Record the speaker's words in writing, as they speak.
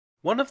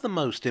One of the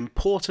most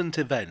important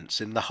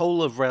events in the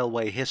whole of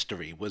railway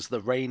history was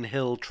the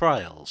Rainhill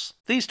Trials.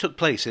 These took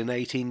place in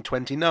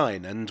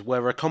 1829 and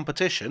were a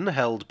competition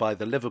held by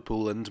the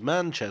Liverpool and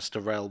Manchester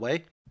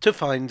Railway to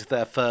find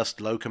their first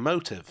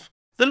locomotive.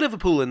 The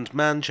Liverpool and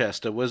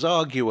Manchester was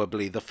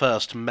arguably the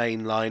first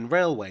mainline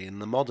railway in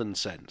the modern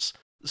sense,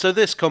 so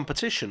this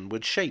competition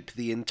would shape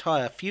the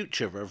entire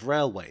future of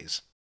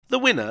railways. The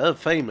winner,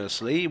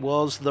 famously,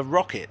 was the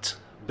Rocket,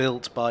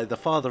 built by the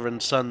father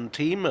and son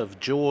team of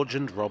George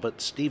and Robert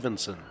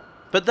Stephenson.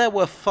 But there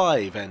were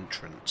 5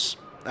 entrants,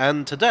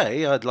 and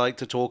today I'd like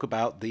to talk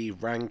about the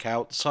rank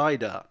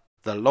outsider,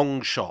 the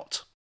long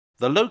shot,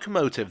 the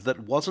locomotive that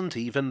wasn't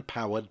even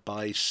powered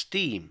by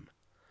steam.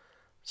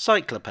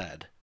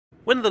 Cycloped.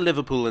 When the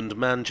Liverpool and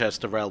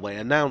Manchester Railway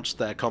announced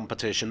their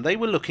competition, they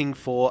were looking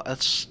for a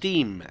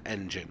steam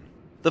engine.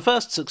 The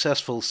first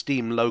successful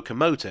steam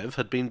locomotive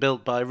had been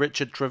built by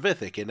Richard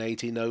Trevithick in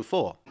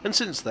 1804, and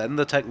since then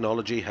the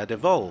technology had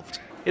evolved.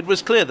 It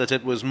was clear that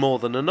it was more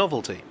than a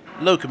novelty.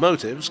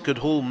 Locomotives could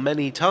haul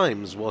many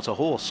times what a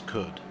horse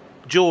could.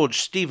 George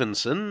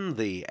Stephenson,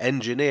 the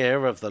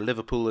engineer of the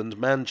Liverpool and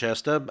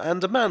Manchester,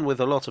 and a man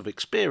with a lot of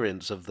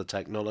experience of the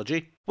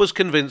technology, was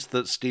convinced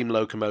that steam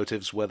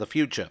locomotives were the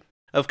future.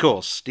 Of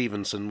course,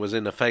 Stephenson was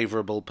in a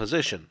favourable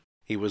position.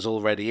 He was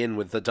already in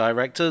with the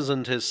directors,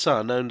 and his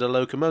son owned a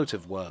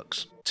locomotive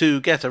works.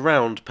 To get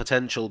around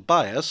potential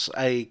bias,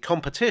 a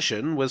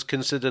competition was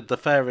considered the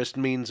fairest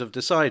means of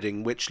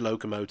deciding which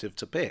locomotive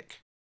to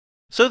pick.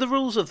 So the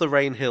rules of the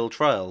Rainhill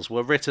Trials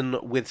were written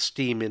with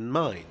steam in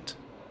mind.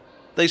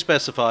 They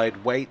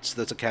specified weights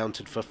that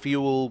accounted for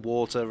fuel,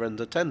 water, and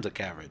a tender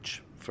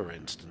carriage, for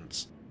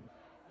instance.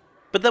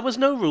 But there was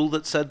no rule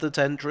that said that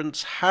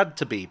entrants had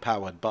to be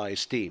powered by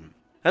steam,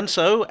 and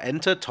so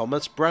enter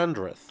Thomas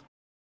Brandreth.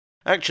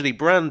 Actually,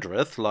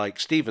 Brandreth, like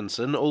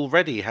Stephenson,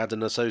 already had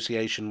an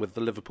association with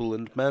the Liverpool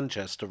and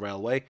Manchester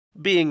Railway,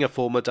 being a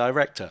former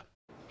director.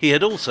 He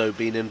had also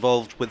been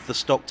involved with the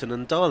Stockton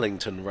and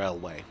Darlington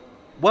Railway.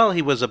 While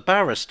he was a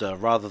barrister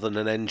rather than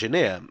an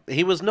engineer,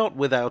 he was not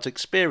without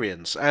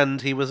experience,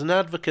 and he was an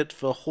advocate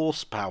for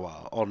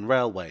horsepower on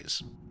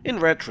railways. In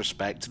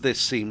retrospect, this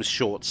seems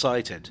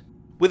short-sighted.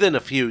 Within a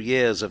few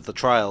years of the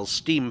trials,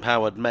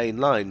 steam-powered main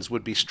lines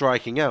would be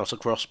striking out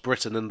across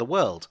Britain and the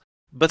world.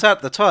 But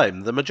at the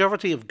time, the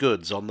majority of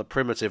goods on the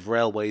primitive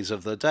railways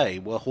of the day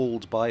were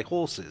hauled by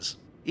horses.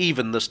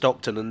 Even the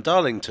Stockton and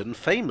Darlington,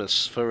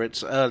 famous for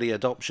its early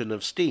adoption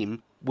of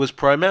steam, was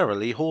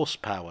primarily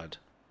horse-powered.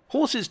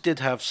 Horses did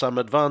have some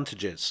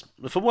advantages.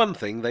 For one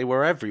thing, they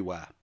were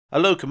everywhere. A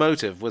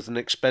locomotive was an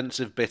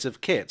expensive bit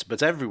of kit,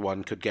 but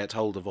everyone could get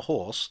hold of a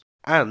horse,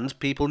 and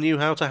people knew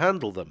how to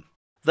handle them.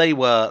 They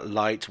were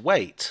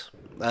lightweight.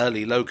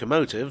 Early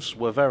locomotives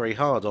were very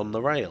hard on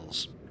the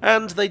rails.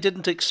 And they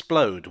didn't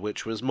explode,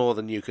 which was more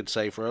than you could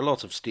say for a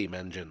lot of steam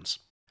engines.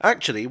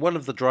 Actually, one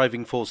of the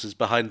driving forces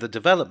behind the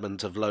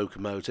development of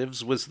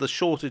locomotives was the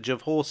shortage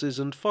of horses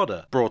and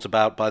fodder brought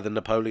about by the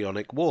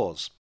Napoleonic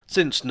Wars.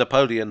 Since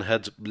Napoleon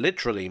had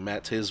literally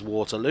met his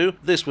Waterloo,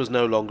 this was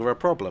no longer a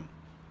problem.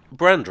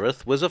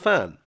 Brandreth was a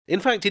fan. In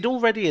fact, he'd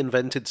already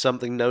invented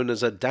something known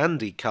as a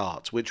dandy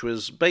cart, which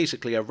was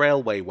basically a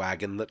railway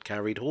wagon that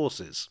carried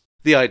horses.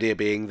 The idea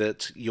being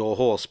that your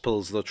horse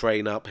pulls the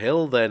train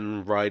uphill,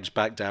 then rides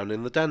back down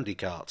in the dandy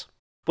cart.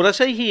 When I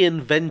say he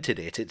invented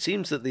it, it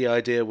seems that the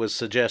idea was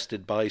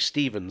suggested by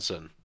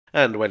Stephenson.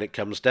 And when it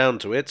comes down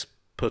to it,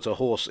 put a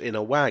horse in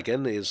a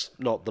wagon is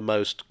not the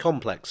most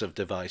complex of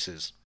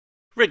devices.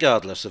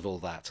 Regardless of all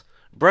that,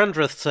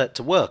 Brandreth set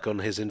to work on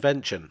his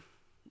invention.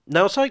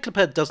 Now,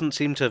 Cycloped doesn't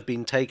seem to have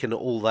been taken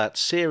all that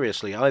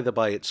seriously either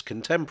by its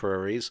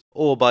contemporaries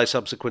or by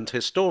subsequent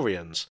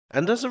historians,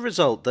 and as a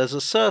result there's a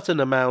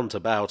certain amount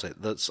about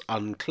it that's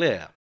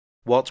unclear.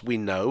 What we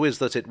know is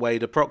that it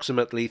weighed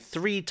approximately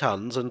 3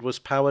 tons and was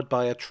powered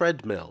by a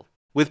treadmill,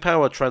 with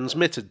power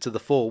transmitted to the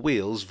 4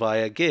 wheels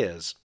via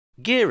gears.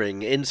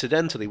 Gearing,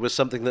 incidentally, was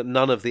something that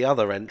none of the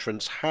other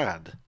entrants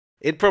had.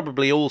 It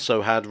probably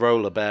also had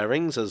roller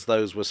bearings, as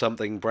those were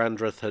something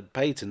Brandreth had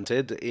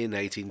patented in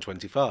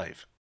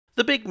 1825.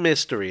 The big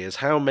mystery is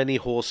how many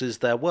horses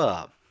there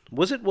were.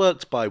 Was it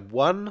worked by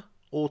 1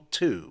 or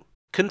 2?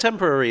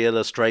 Contemporary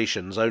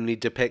illustrations only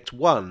depict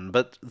 1,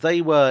 but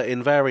they were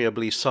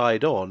invariably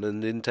side-on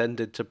and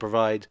intended to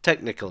provide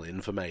technical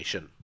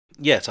information.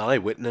 Yet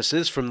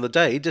eyewitnesses from the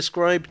day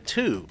describe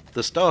 2.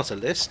 The starter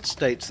list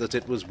states that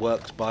it was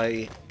worked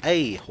by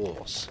a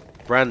horse.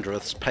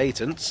 Brandreth's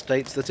patent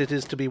states that it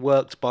is to be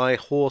worked by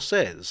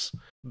horses,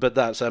 but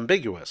that's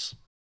ambiguous.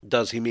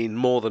 Does he mean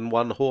more than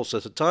 1 horse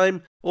at a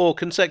time, or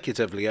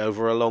consecutively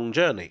over a long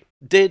journey?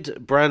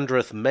 Did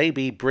Brandreth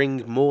maybe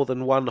bring more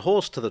than 1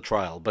 horse to the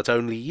trial, but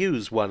only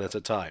use 1 at a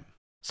time?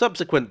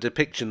 Subsequent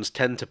depictions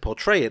tend to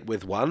portray it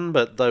with 1,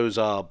 but those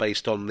are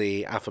based on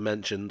the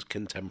aforementioned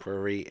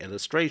contemporary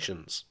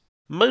illustrations.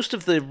 Most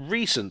of the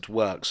recent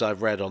works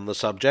I've read on the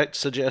subject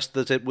suggest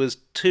that it was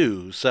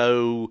 2,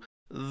 so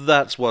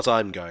that's what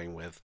I'm going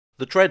with.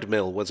 The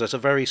treadmill was at a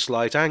very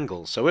slight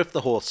angle, so if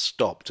the horse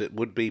stopped it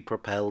would be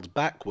propelled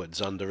backwards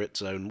under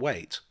its own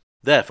weight.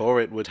 Therefore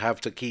it would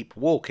have to keep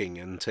walking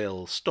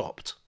until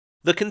stopped.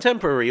 The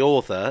contemporary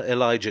author,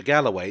 Elijah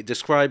Galloway,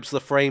 describes the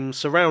frame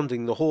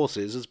surrounding the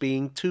horses as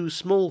being too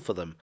small for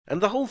them, and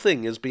the whole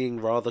thing as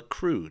being rather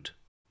crude.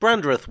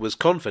 Brandreth was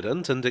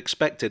confident and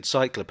expected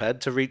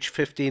Cycloped to reach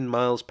 15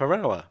 miles per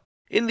hour.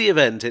 In the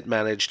event it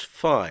managed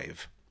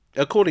 5.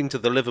 According to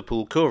the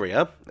Liverpool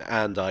Courier,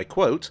 and I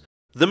quote,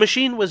 "The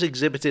machine was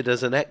exhibited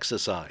as an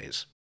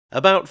exercise.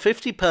 About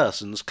 50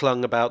 persons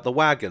clung about the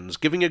wagons,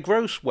 giving a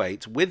gross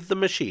weight with the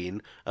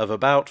machine of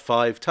about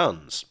 5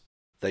 tons.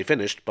 They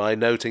finished by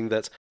noting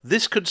that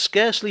this could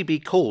scarcely be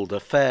called a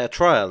fair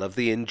trial of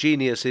the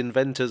ingenious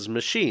inventor's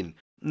machine,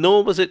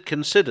 nor was it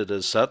considered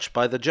as such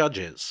by the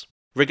judges.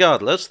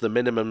 Regardless, the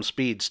minimum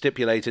speed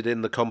stipulated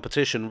in the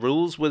competition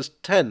rules was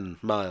 10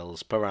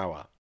 miles per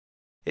hour.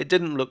 It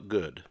didn't look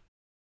good.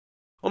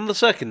 On the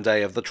second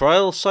day of the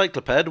trial,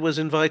 Cycloped was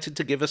invited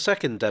to give a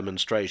second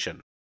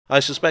demonstration. I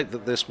suspect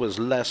that this was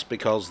less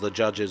because the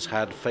judges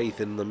had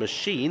faith in the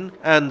machine,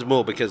 and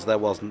more because there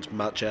wasn't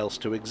much else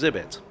to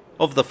exhibit.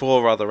 Of the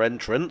 4 other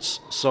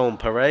entrants,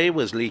 Sans-Pareil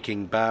was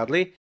leaking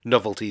badly,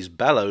 Novelty's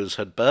bellows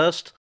had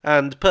burst,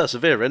 and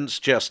Perseverance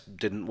just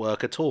didn't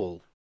work at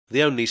all.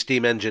 The only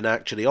steam engine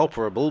actually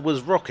operable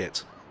was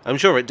Rocket. I'm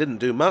sure it didn't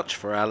do much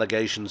for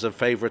allegations of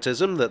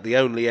favouritism that the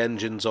only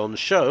engines on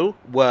show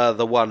were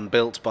the one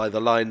built by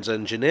the line's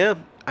engineer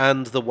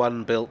and the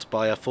one built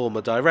by a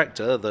former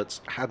director that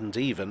hadn't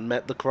even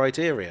met the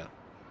criteria.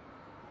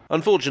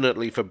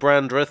 Unfortunately for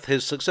Brandreth,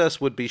 his success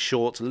would be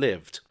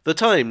short-lived. The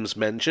Times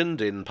mentioned,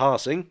 in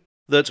passing,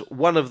 that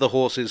one of the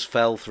horses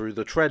fell through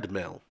the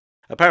treadmill.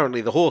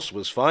 Apparently the horse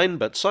was fine,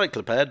 but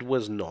Cycloped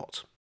was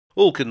not.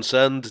 All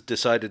concerned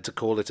decided to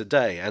call it a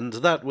day, and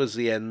that was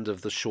the end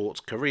of the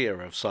short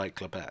career of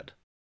Cycloped.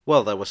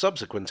 While there were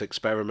subsequent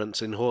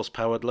experiments in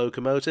horse-powered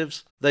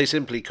locomotives, they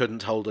simply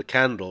couldn't hold a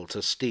candle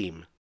to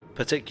steam,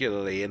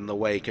 particularly in the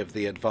wake of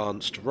the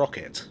advanced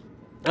Rocket.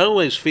 I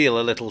always feel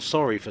a little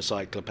sorry for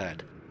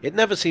Cycloped. It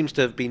never seems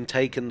to have been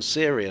taken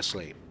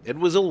seriously. It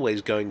was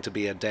always going to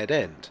be a dead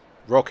end.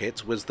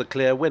 Rocket was the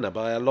clear winner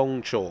by a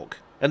long chalk,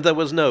 and there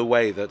was no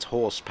way that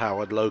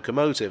horse-powered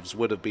locomotives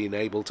would have been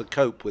able to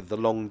cope with the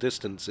long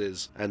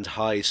distances and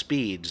high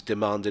speeds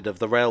demanded of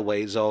the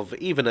railways of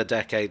even a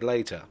decade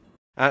later.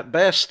 At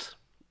best,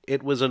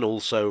 it was an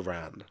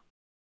also-ran.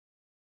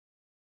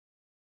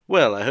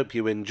 Well, I hope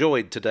you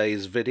enjoyed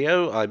today's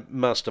video. I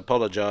must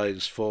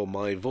apologise for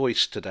my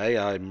voice today.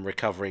 I'm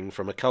recovering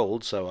from a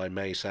cold, so I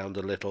may sound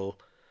a little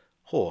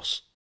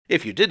hoarse.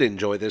 If you did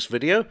enjoy this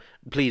video,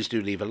 please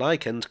do leave a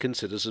like and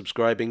consider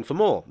subscribing for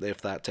more, if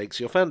that takes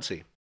your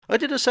fancy. I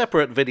did a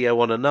separate video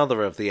on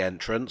another of the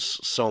entrants,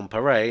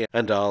 Sans-Pareil,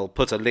 and I'll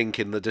put a link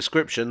in the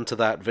description to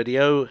that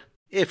video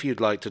if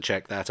you'd like to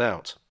check that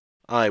out.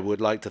 I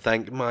would like to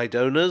thank my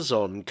donors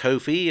on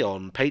Ko-fi,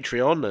 on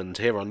Patreon, and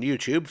here on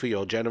YouTube for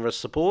your generous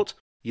support.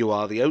 You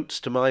are the oats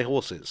to my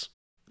horses.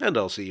 And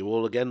I'll see you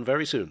all again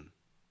very soon.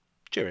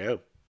 Cheerio.